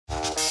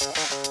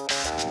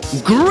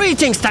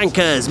Greetings,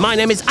 tankers! My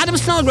name is Adam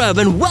Snellgrove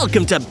and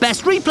welcome to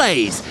Best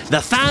Replays, the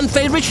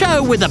fan-favourite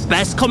show with the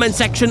best comment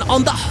section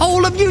on the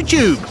whole of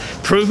YouTube.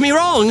 Prove me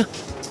wrong.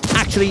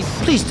 Actually,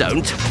 please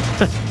don't.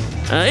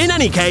 In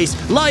any case,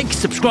 like,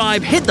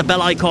 subscribe, hit the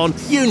bell icon,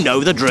 you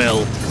know the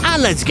drill.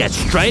 And let's get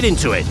straight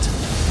into it.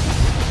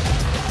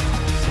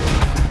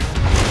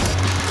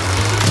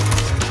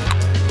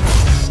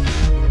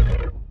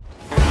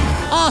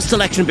 Our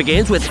selection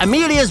begins with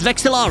Aemilius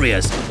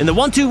Vexillarius in the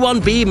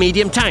 121B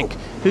medium tank,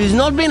 who's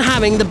not been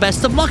having the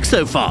best of luck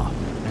so far.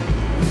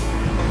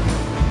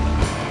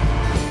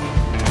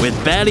 With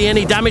barely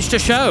any damage to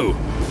show.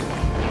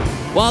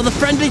 While the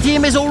friendly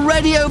team is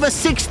already over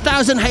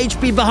 6,000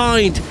 HP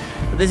behind,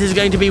 this is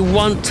going to be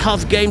one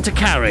tough game to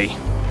carry.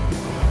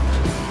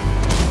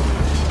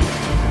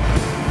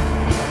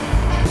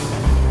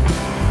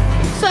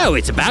 So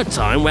it's about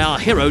time where our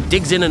hero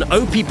digs in an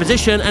OP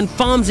position and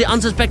farms the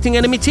unsuspecting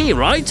enemy team,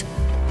 right?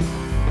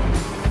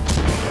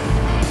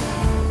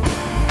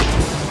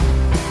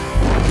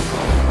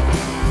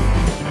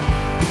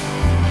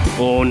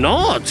 Or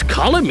not,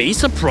 color me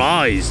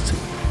surprised.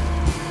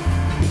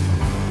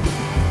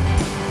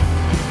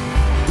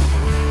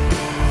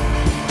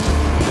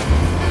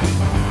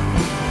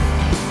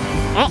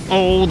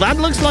 Uh-oh, that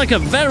looks like a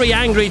very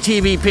angry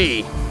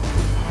TVP.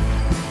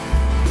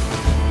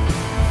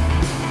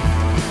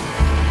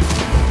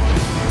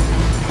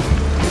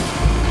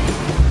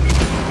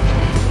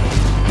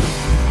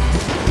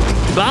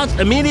 But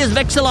Aemilius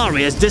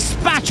Vexillarius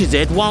dispatches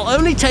it while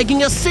only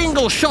taking a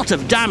single shot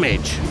of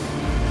damage.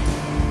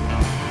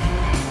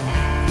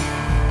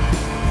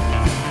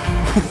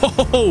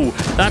 Whoa,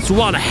 that's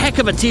one heck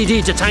of a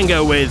TD to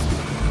tango with.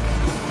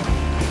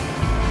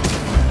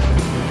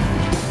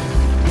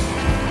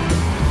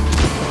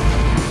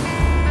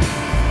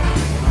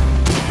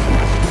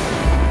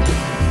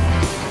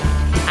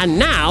 And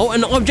now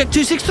an Object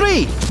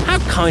 263. How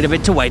kind of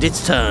it to wait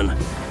its turn.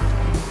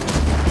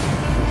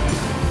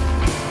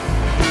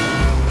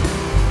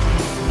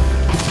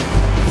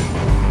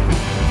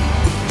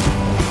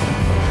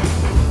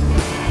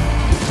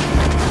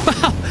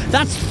 Wow,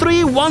 that's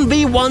 3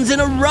 1v1s in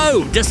a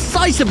row,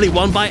 decisively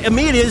won by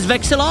Aemilius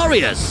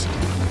Vexillarius.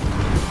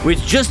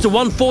 With just a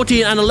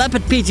 140 and a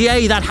Leopard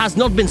PTA that has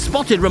not been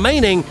spotted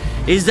remaining,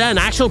 is there an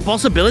actual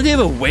possibility of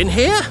a win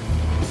here?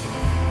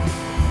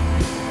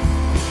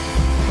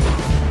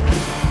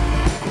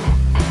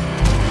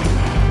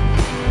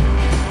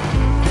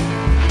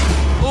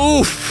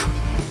 Oof!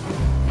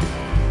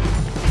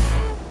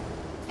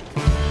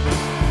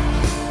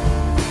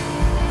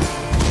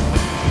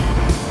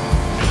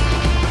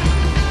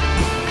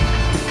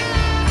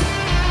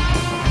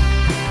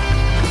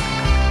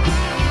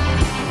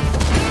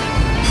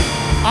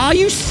 Are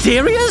you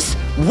serious?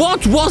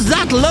 What was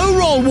that low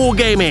roll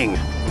wargaming?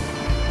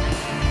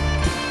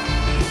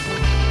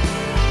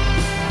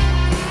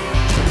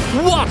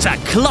 What a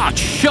clutch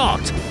shot!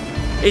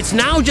 It's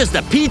now just the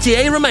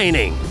PTA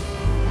remaining.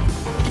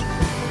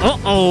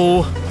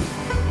 Uh-oh.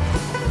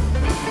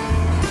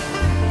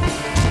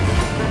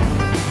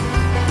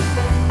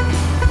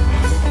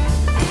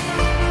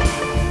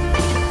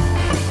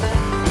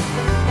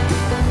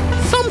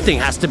 Something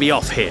has to be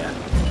off here.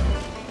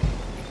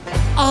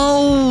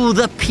 Oh,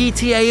 the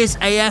PTA is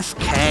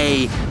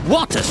AFK.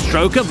 What a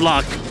stroke of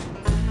luck.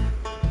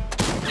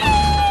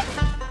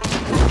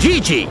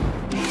 GG.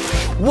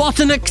 What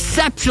an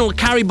exceptional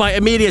carry by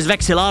Aemilius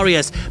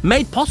Vexillarius,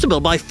 made possible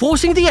by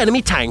forcing the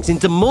enemy tanks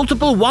into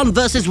multiple 1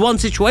 versus 1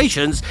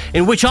 situations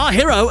in which our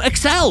hero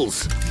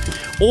excels.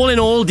 All in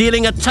all,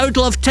 dealing a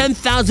total of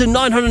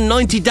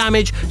 10,990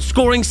 damage,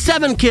 scoring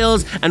 7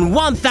 kills and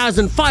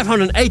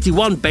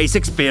 1,581 base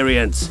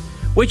experience.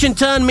 Which in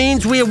turn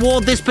means we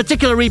award this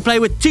particular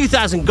replay with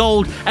 2,000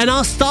 gold and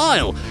our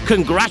style.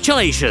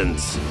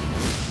 Congratulations!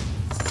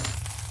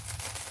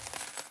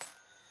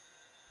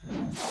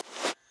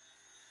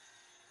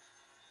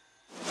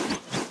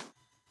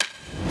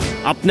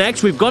 Up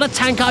next, we've got a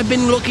tank I've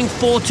been looking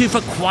forward to for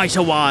quite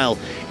a while.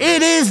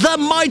 It is the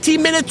Mighty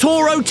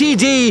Minotauro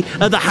TD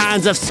at the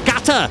hands of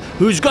Scatter,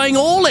 who's going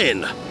all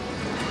in.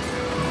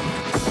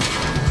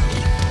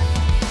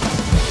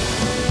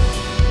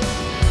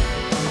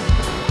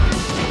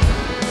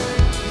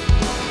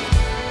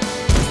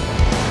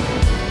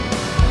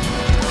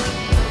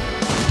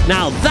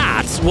 Now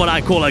that's what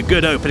I call a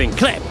good opening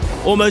clip.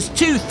 Almost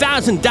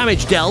 2,000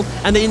 damage dealt,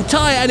 and the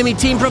entire enemy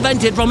team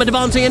prevented from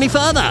advancing any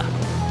further.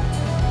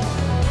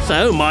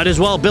 So, might as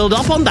well build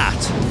up on that.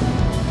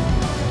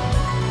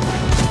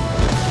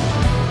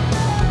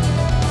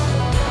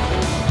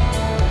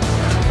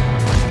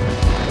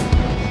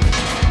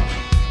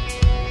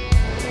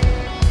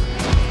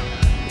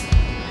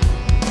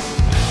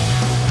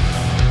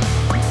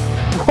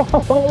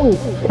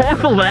 Oh,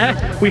 careful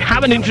there! We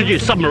haven't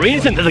introduced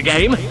submarines into the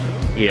game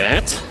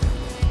yet.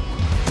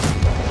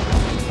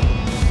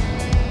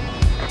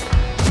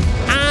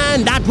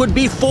 And that would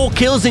be 4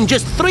 kills in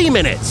just 3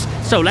 minutes.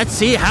 So let's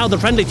see how the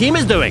friendly team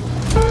is doing.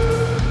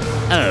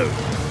 Oh,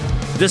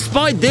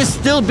 Despite this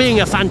still being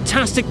a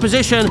fantastic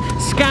position,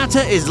 Scatter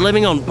is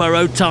living on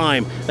borrowed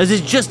time, as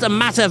it's just a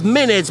matter of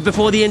minutes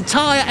before the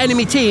entire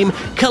enemy team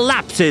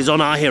collapses on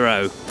our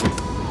hero.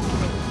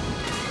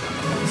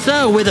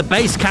 So, with a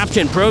base capture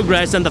in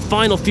progress and the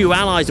final few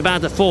allies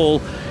about to fall,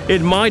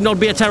 it might not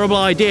be a terrible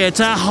idea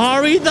to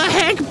hurry the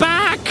heck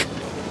back!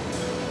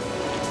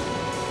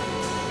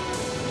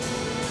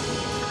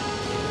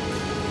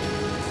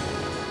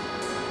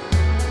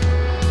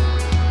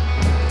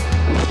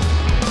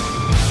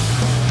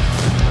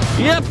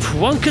 Yep,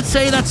 one could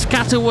say that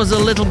Scatter was a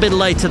little bit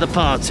late to the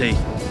party.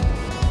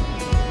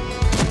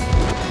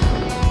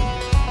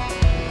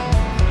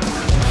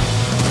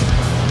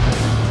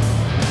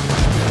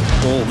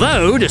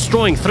 Although,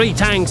 destroying 3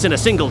 tanks in a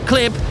single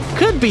clip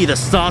could be the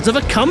start of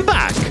a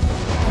comeback.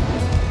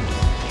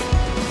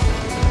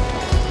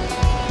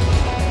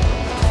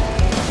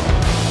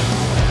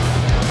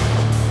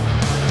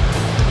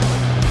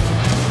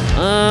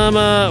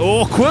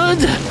 Awkward?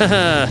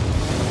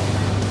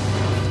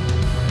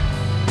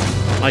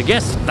 I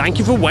guess thank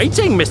you for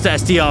waiting, Mr.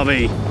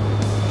 STRV.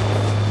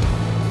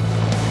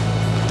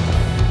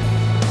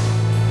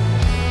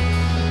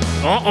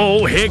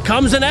 Uh-oh, here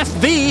comes an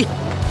FV.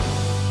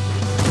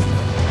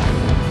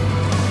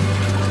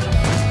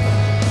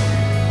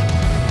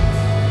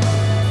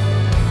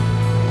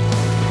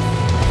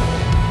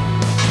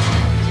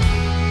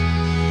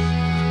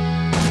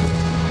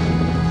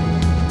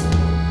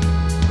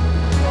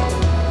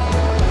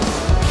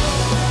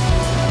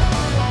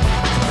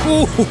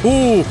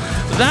 Ooh,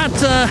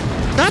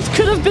 that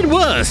could have been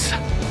worse.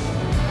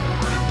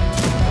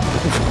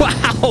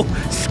 Wow,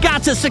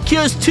 Scatter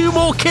secures 2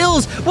 more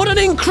kills. What an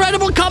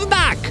incredible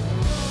comeback.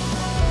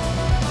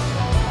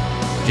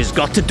 Just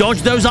got to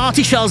dodge those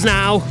arty shells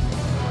now.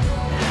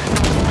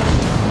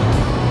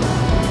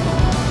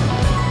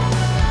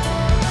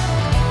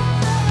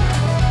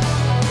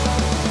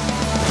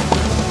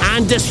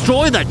 And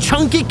destroy the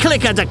chunky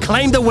clicker to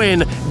claim the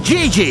win.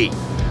 GG.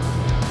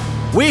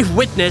 We've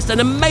witnessed an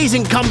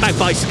amazing comeback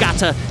by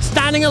Scatter,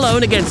 standing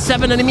alone against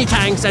 7 enemy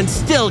tanks and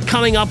still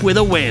coming up with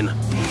a win.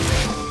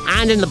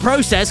 And in the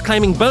process,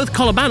 claiming both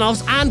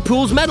Kolobanov's and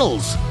Pool's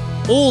medals.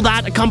 All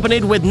that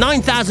accompanied with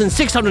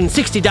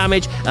 9,660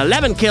 damage,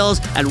 11 kills,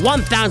 and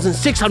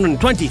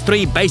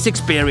 1,623 base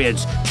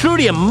experience.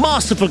 Truly a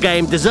masterful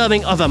game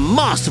deserving of a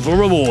masterful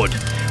reward,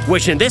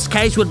 which in this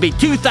case would be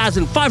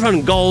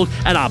 2,500 gold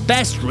and our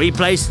best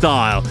replay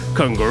style.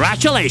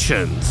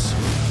 Congratulations!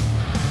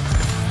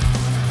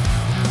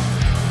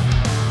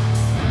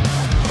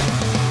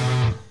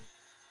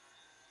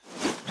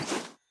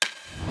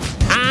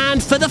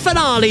 And for the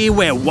finale,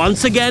 we're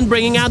once again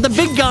bringing out the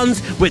big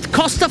guns with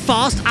Costa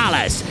Fast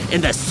Alice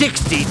in the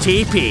 60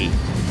 TP.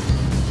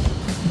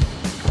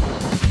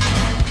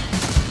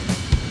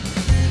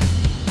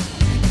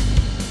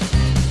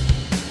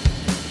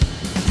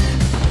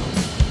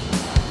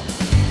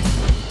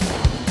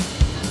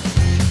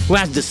 Who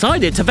has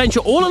decided to venture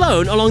all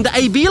alone along the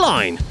AB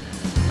line.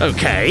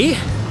 Okay.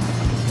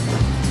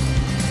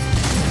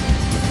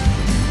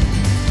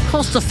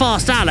 Costa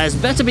Fast Alice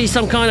better be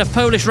some kind of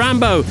Polish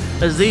Rambo,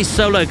 as these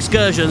solo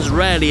excursions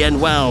rarely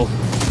end well.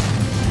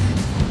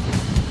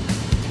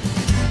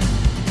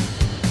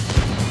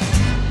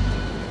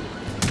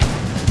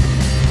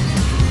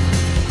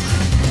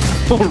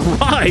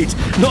 Alright,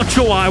 not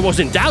sure why I was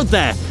in doubt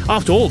there.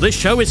 After all, this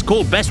show is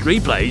called Best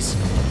Replays.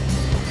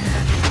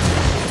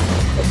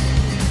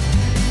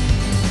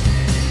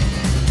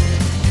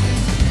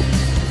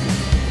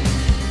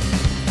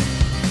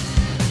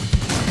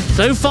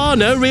 So far,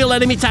 no real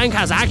enemy tank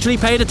has actually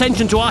paid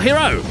attention to our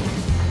hero.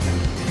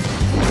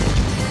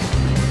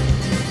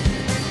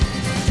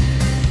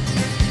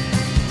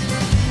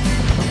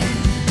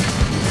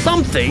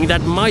 Something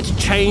that might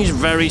change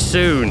very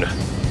soon.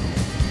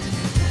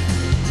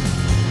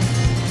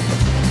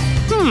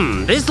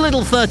 This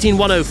little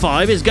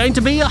 13105 is going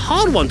to be a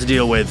hard one to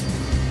deal with.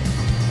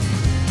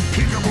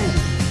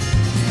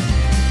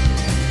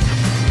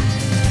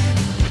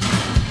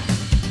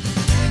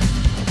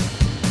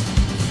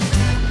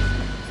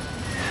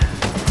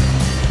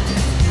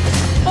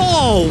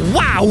 Oh,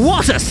 wow,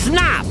 what a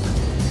snap!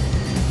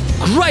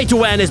 Great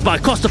awareness by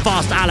Costa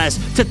Fast Alice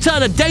to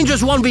turn a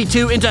dangerous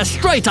 1v2 into a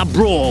straight-up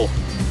brawl.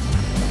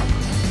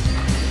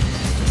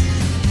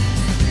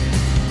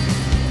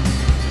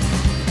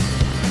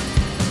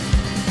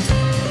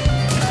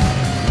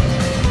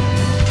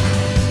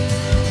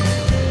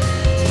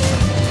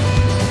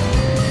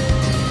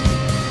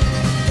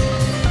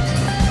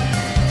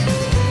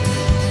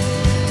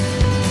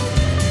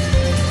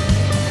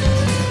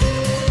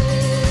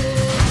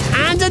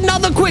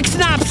 Another quick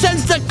snap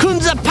sends the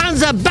Kunze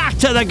Panzer back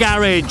to the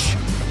garage.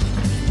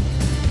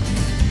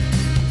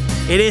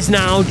 It is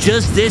now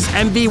just this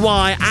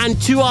MVY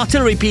and 2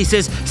 artillery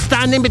pieces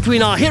standing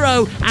between our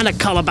hero and a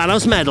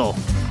Kolobanov's medal.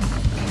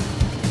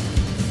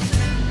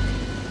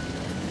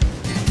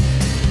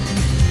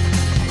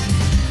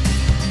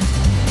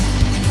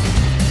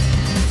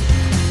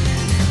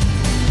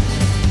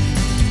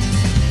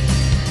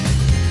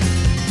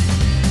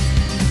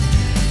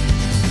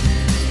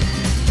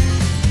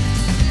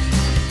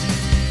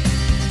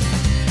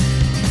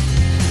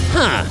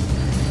 Huh.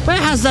 Where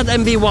has that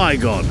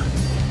MVY gone?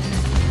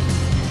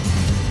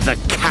 The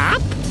cap?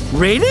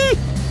 Really?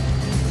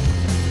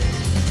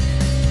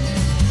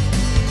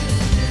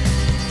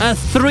 A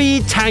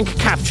 3-tank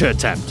capture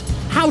attempt.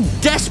 How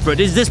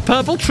desperate is this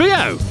purple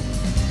trio?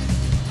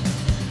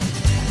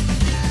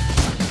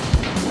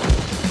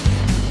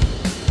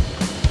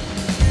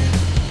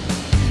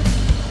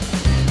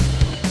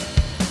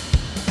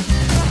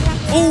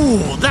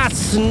 Ooh,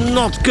 that's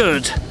not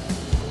good.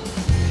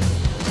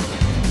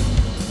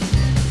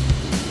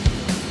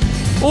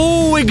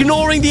 Ooh,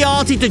 ignoring the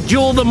arty to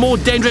duel the more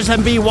dangerous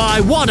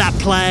MVY. What a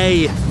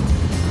play!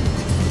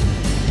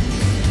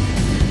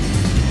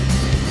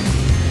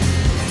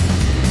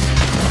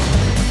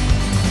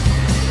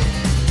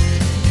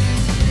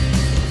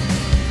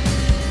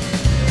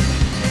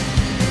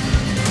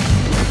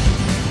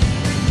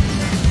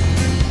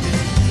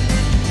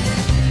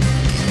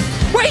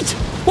 Wait!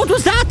 What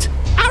was that?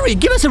 Ari,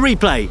 give us a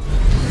replay.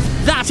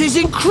 That is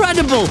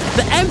incredible!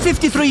 The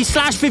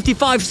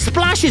M53/55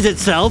 splashes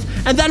itself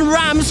and then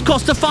rams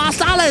Costa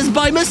Fast Alles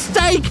by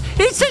mistake!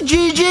 It's a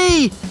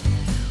GG!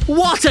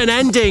 What an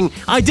ending!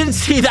 I didn't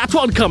see that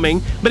one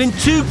coming, but in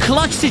 2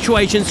 clutch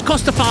situations,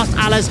 Costa Fast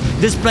Alles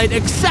displayed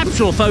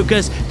exceptional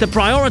focus to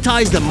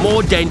prioritize the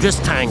more dangerous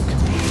tank.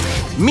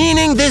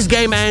 Meaning this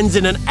game ends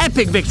in an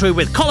epic victory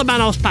with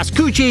Kolobanov's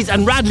Pascucci's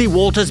and Radley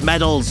Walters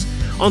medals.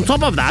 On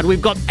top of that,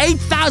 we've got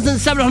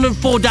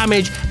 8,704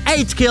 damage,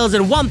 8 kills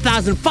and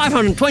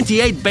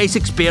 1,528 base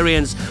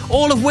experience,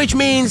 all of which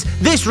means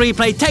this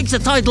replay takes the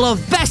title of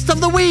Best of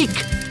the Week!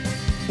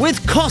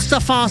 With Costa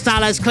Fast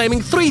Alles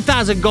claiming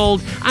 3,000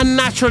 gold and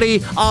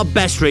naturally our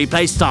best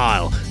replay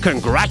style.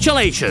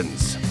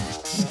 Congratulations!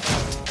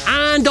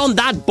 And on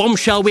that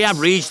bombshell, we have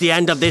reached the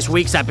end of this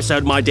week's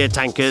episode, my dear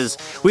tankers.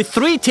 With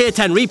 3 tier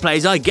 10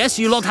 replays, I guess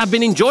you lot have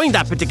been enjoying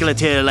that particular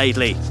tier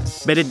lately.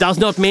 But it does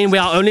not mean we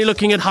are only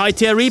looking at high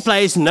tier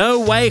replays, no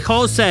way,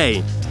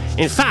 Jose.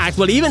 In fact,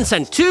 we'll even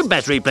send 2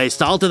 best replay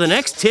style to the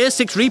next tier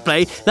 6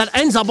 replay that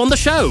ends up on the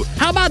show.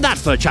 How about that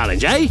for a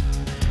challenge, eh?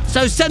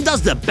 So send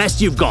us the best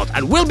you've got,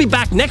 and we'll be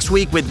back next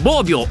week with more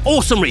of your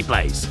awesome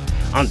replays.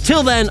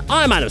 Until then,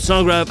 I'm Adam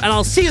Snellgrove, and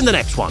I'll see you in the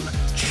next one.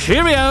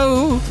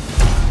 Cheerio!